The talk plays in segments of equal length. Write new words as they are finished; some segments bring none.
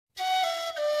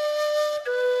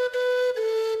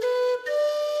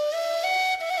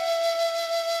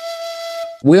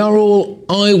We are all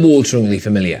eye-wateringly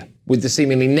familiar with the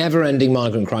seemingly never-ending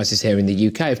migrant crisis here in the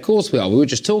UK. Of course we are. We were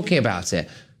just talking about it.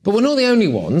 But we're not the only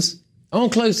ones. Our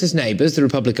closest neighbours, the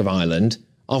Republic of Ireland,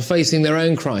 are facing their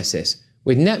own crisis,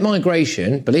 with net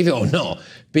migration, believe it or not,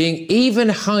 being even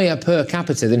higher per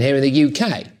capita than here in the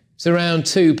UK. It's around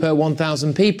 2 per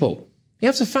 1,000 people. You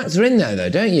have to factor in there, though,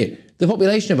 don't you? The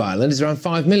population of Ireland is around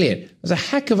 5 million. That's a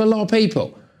heck of a lot of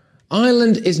people.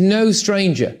 Ireland is no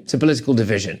stranger to political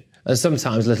division, and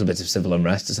sometimes little bits of civil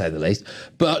unrest, to say the least.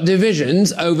 But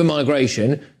divisions over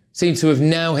migration seem to have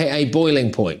now hit a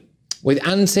boiling point, with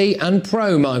anti- and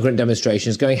pro-migrant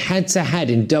demonstrations going head-to-head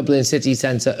in Dublin city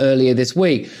centre earlier this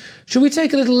week. Should we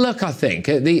take a little look, I think,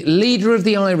 at the leader of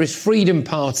the Irish Freedom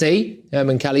Party,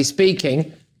 Hermann Kelly,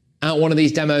 speaking at one of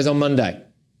these demos on Monday?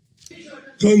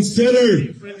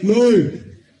 Consider now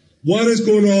what is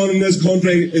going on in this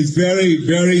country is very,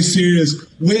 very serious.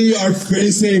 We are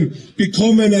facing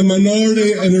becoming a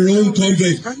minority in our own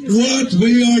country. What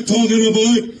we are talking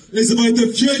about is about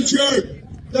the future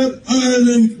that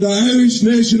Ireland, the Irish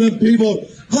nation and people,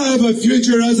 have a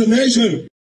future as a nation.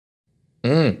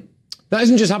 That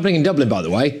isn't just happening in Dublin, by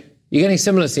the way. You're getting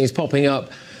similar scenes popping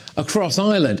up across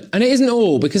Ireland. And it isn't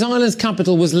all, because Ireland's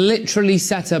capital was literally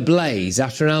set ablaze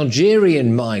after an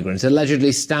Algerian migrant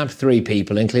allegedly stabbed 3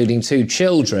 people, including 2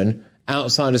 children,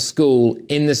 outside a school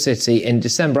in the city in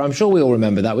December. I'm sure we all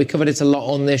remember that. We covered it a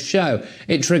lot on this show.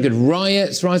 It triggered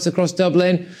riots right across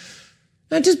Dublin.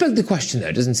 It does beg the question,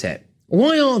 though, doesn't it?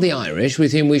 Why are the Irish,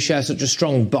 with whom we share such a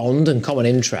strong bond and common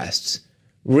interests,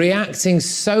 reacting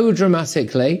so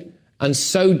dramatically and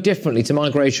so differently to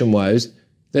migration woes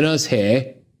than us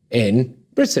here in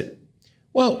Britain?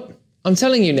 Well, I'm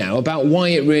telling you now about why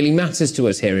it really matters to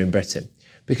us here in Britain.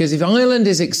 Because if Ireland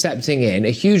is accepting in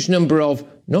a huge number of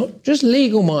not just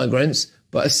legal migrants,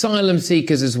 but asylum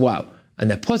seekers as well, and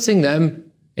they're putting them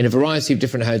in a variety of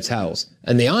different hotels.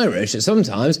 And the Irish, at some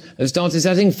times, have started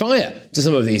setting fire to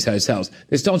some of these hotels.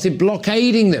 They've started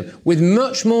blockading them with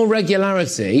much more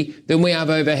regularity than we have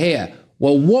over here.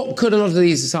 Well, what could a lot of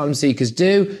these asylum seekers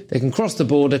do? They can cross the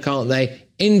border, can't they,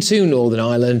 into Northern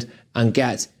Ireland and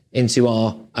get into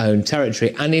our own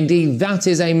territory. And indeed, that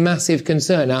is a massive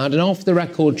concern. I had an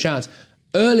off-the-record chat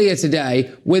earlier today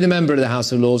with a member of the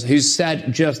House of Lords who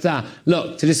said just that.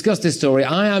 Look, to discuss this story,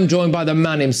 I am joined by the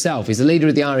man himself. He's the leader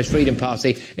of the Irish Freedom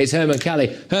Party. It's Hermann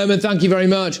Kelly. Hermann, thank you very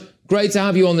much. Great to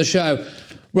have you on the show.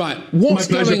 Right, what's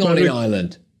going on in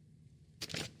Ireland?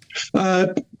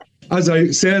 As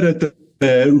I said at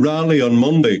the rally on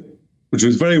Monday, which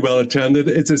was very well attended,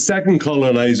 it's a second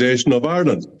colonisation of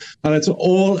Ireland. And it's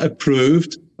all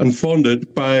approved and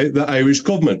funded by the Irish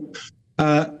government.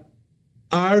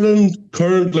 Ireland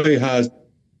currently has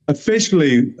official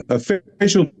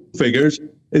figures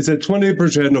is that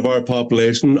 20% of our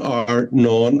population are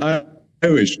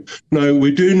non-Irish. Now,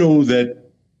 we do know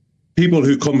that people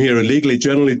who come here illegally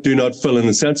generally do not fill in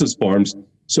the census forms.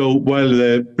 So while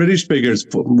the British figures,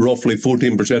 roughly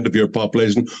 14% of your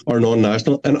population are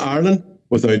non-national, in Ireland,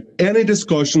 without any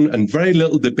discussion and very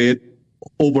little debate,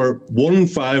 over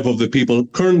 1/5 of the people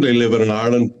currently living in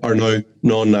Ireland are now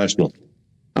non-national.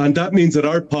 And that means that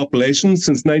our population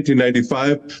since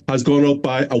 1995 has gone up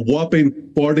by a whopping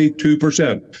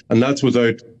 42%. And that's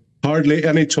without hardly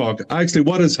any talk. Actually,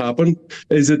 what has happened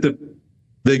is that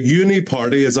the uni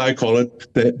party, as I call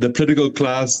it, the political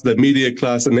class, the media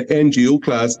class and the NGO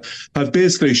class have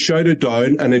basically shouted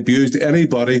down and abused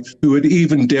anybody who would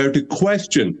even dare to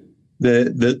question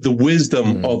the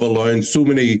wisdom of allowing so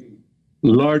many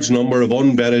large number of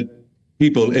unvetted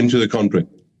people into the country.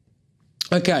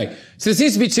 OK, so there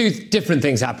seems to be 2 different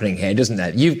things happening here, doesn't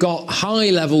there? You've got high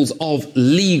levels of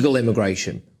legal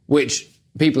immigration, which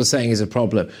people are saying is a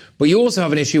problem. But you also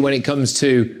have an issue when it comes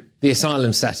to the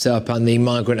asylum setup and the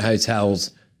migrant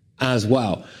hotels as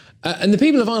well. And the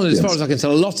people of Ireland, as far as I can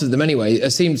tell, a lot of them anyway,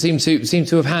 seem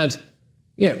to have had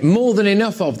more than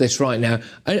enough of this right now.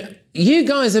 You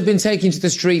guys have been taking to the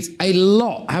streets a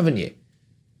lot, haven't you?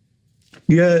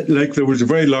 Yeah, like there was a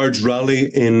very large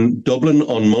rally in Dublin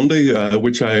on Monday,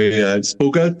 which I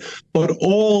spoke at. But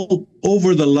all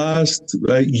over the last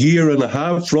year and a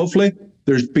half, roughly,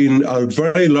 there's been a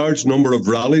very large number of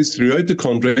rallies throughout the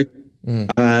country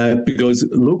because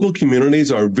local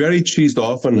communities are very cheesed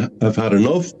off and have had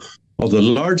enough of the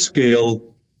large scale.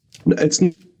 It's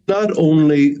not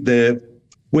only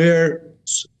where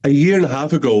a year and a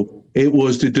half ago it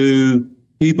was to do,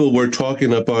 people were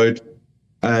talking about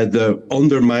the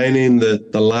undermining,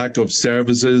 the lack of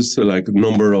services, like the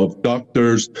number of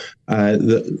doctors,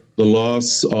 the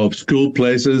loss of school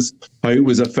places, how it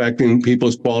was affecting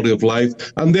people's quality of life.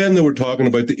 And then they were talking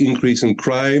about the increase in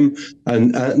crime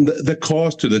and the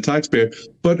cost to the taxpayer.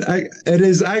 But it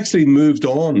has actually moved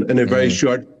on in a very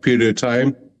short period of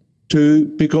time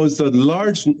because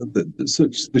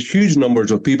the huge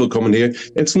numbers of people coming here,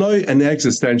 it's now an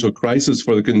existential crisis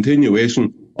for the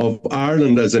continuation of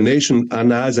Ireland as a nation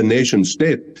and as a nation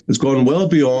state. It's gone well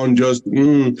beyond just,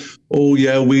 we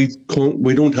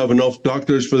don't have enough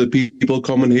doctors for the people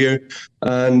coming here,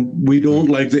 and we don't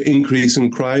like the increase in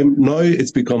crime. Now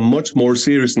it's become much more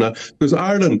serious now, because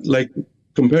Ireland, like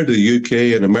compared to the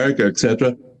UK and America,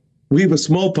 etc., we have a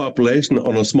small population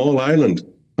on a small island,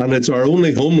 and it's our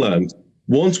only homeland.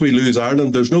 Once we lose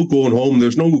Ireland, there's no going home.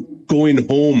 There's no going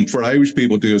home for Irish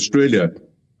people to Australia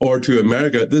or to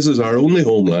America. This is our only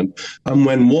homeland. And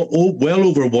when well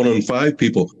over 1 in 5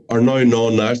 people are now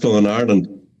non-national in Ireland,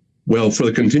 well, for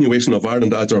the continuation of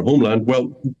Ireland as our homeland,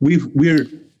 well,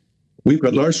 we've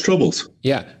got large troubles.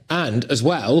 Yeah, and as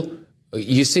well,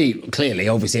 you see clearly,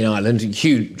 obviously in Ireland,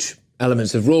 huge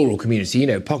elements of rural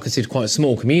community, pocketed quite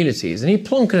small communities, and you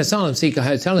plonk an asylum seeker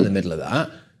hotel in the middle of that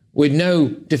with no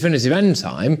definitive end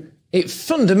time, it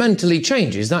fundamentally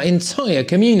changes that entire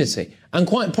community, and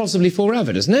quite possibly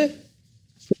forever, doesn't it?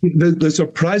 The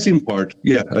surprising part,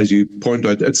 yeah, as you point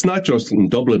out, it's not just in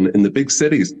Dublin, in the big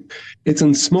cities. It's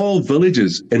in small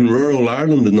villages in rural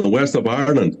Ireland, in the west of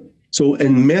Ireland. So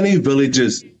in many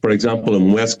villages, for example,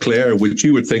 in West Clare, which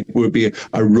you would think would be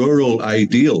a rural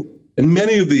ideal, in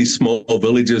many of these small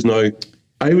villages now,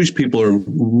 Irish people are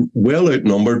well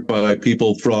outnumbered by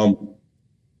people from,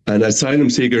 and asylum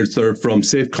seekers that are from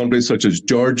safe countries such as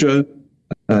Georgia,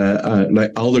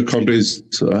 like other countries,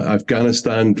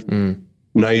 Afghanistan,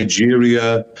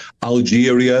 Nigeria,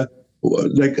 Algeria.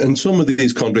 Like in some of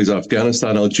these countries,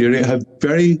 Afghanistan, Algeria,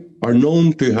 are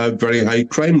known to have very high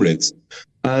crime rates.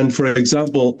 And for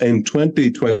example, in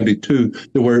 2022,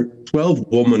 there were 12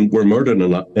 women were murdered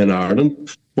in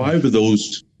Ireland. 5 of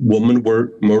those women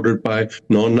were murdered by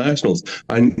non-nationals.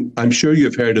 And I'm sure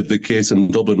you've heard of the case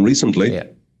in Dublin recently,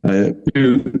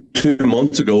 2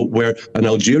 months ago, where an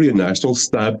Algerian national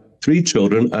stabbed 3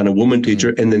 children and a woman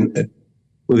teacher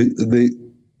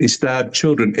they stabbed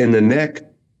children in the neck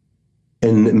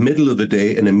in the middle of the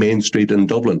day in a main street in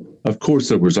Dublin. Of course,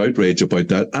 there was outrage about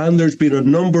that. And there's been a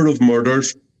number of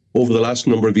murders over the last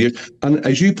number of years. And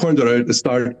as you pointed out at the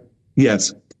start,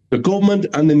 yes, the government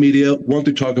and the media want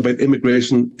to talk about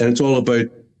immigration, and it's all about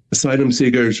asylum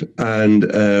seekers and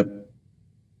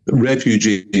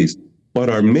refugees. But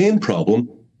our main problem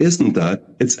isn't that.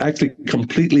 It's actually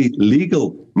completely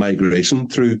legal migration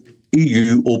through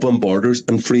EU open borders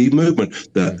and free movement.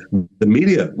 The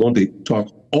media want to talk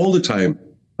all the time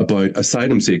about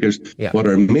asylum seekers, but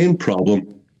our main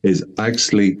problem is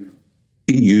actually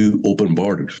EU open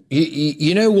borders.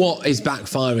 You know what is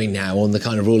backfiring now on the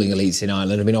kind of ruling elites in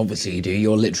Ireland? I mean, obviously you do.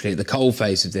 You're literally at the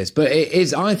coalface of this. But it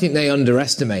is, I think they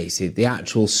underestimated the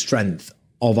actual strength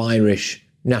of Irish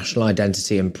national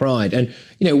identity and pride. And,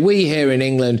 we here in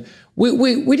England,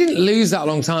 we didn't lose that a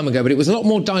long time ago, but it was a lot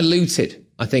more diluted,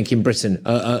 I think, in Britain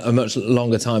a much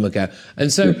longer time ago.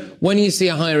 And so when you see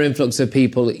a higher influx of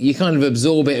people, you kind of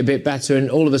absorb it a bit better,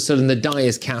 and all of a sudden the die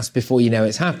is cast before you know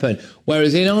it's happened.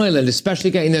 Whereas in Ireland,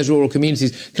 especially getting those rural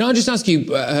communities, can I just ask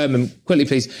you, Hermann, quickly,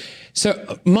 please?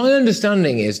 So my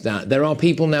understanding is that there are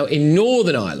people now in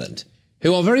Northern Ireland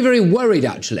who are very, very worried,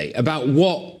 actually, about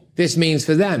what this means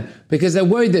for them, because they're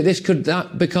worried that this could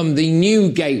become the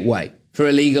new gateway for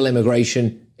illegal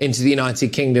immigration into the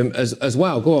United Kingdom as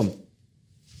well. Go on.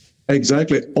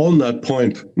 Exactly. On that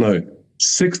point now,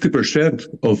 60%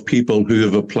 of people who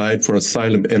have applied for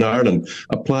asylum in Ireland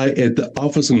apply at the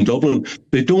office in Dublin.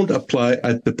 They don't apply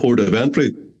at the port of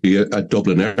entry, at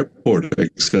Dublin Airport,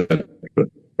 etc.,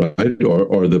 right?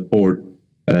 Or the port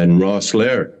in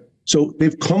Rosslare. So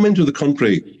they've come into the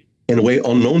country in a way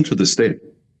unknown to the state.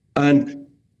 And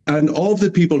of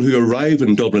the people who arrive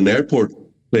in Dublin Airport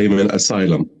claiming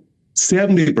asylum,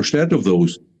 70% of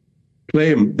those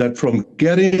claim that from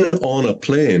getting on a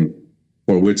plane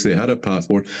for which they had a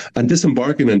passport and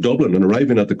disembarking in Dublin and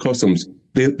arriving at the customs,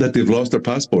 that they've lost their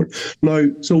passport. Now,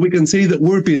 so we can see that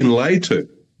we're being lied to.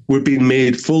 We're being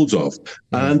made fools of.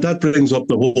 And that brings up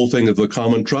the whole thing of the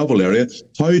common travel area.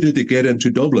 How did they get into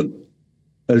Dublin?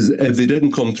 As if they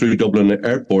didn't come through Dublin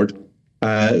Airport,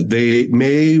 they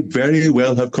may very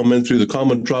well have come in through the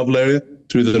common travel area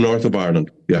through the north of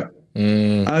Ireland. Yeah.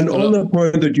 And on the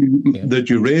point that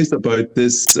you raised about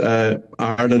this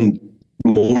Ireland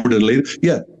more than later.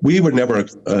 Yeah, we were never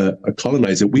a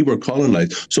colonizer. We were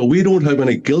colonized. So we don't have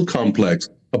any guilt complex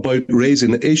about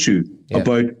raising the issue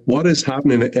about what is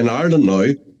happening in Ireland now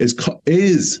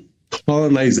is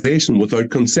colonization without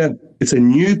consent. It's a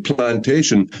new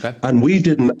plantation, and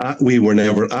we were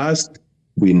never asked.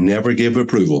 We never gave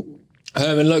approval.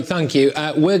 Hermann, look, thank you.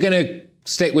 We're going to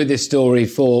stick with this story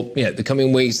for the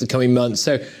coming weeks, the coming months.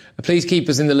 So please keep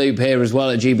us in the loop here as well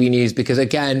at GB News, because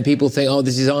again, people think, oh,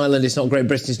 this is Ireland, it's not Great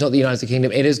Britain, it's not the United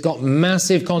Kingdom. It has got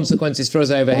massive consequences for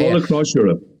us over here. All across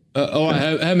Europe. All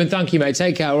right, Hermann, thank you, mate.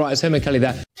 Take care. All right, it's Hermann Kelly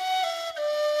there.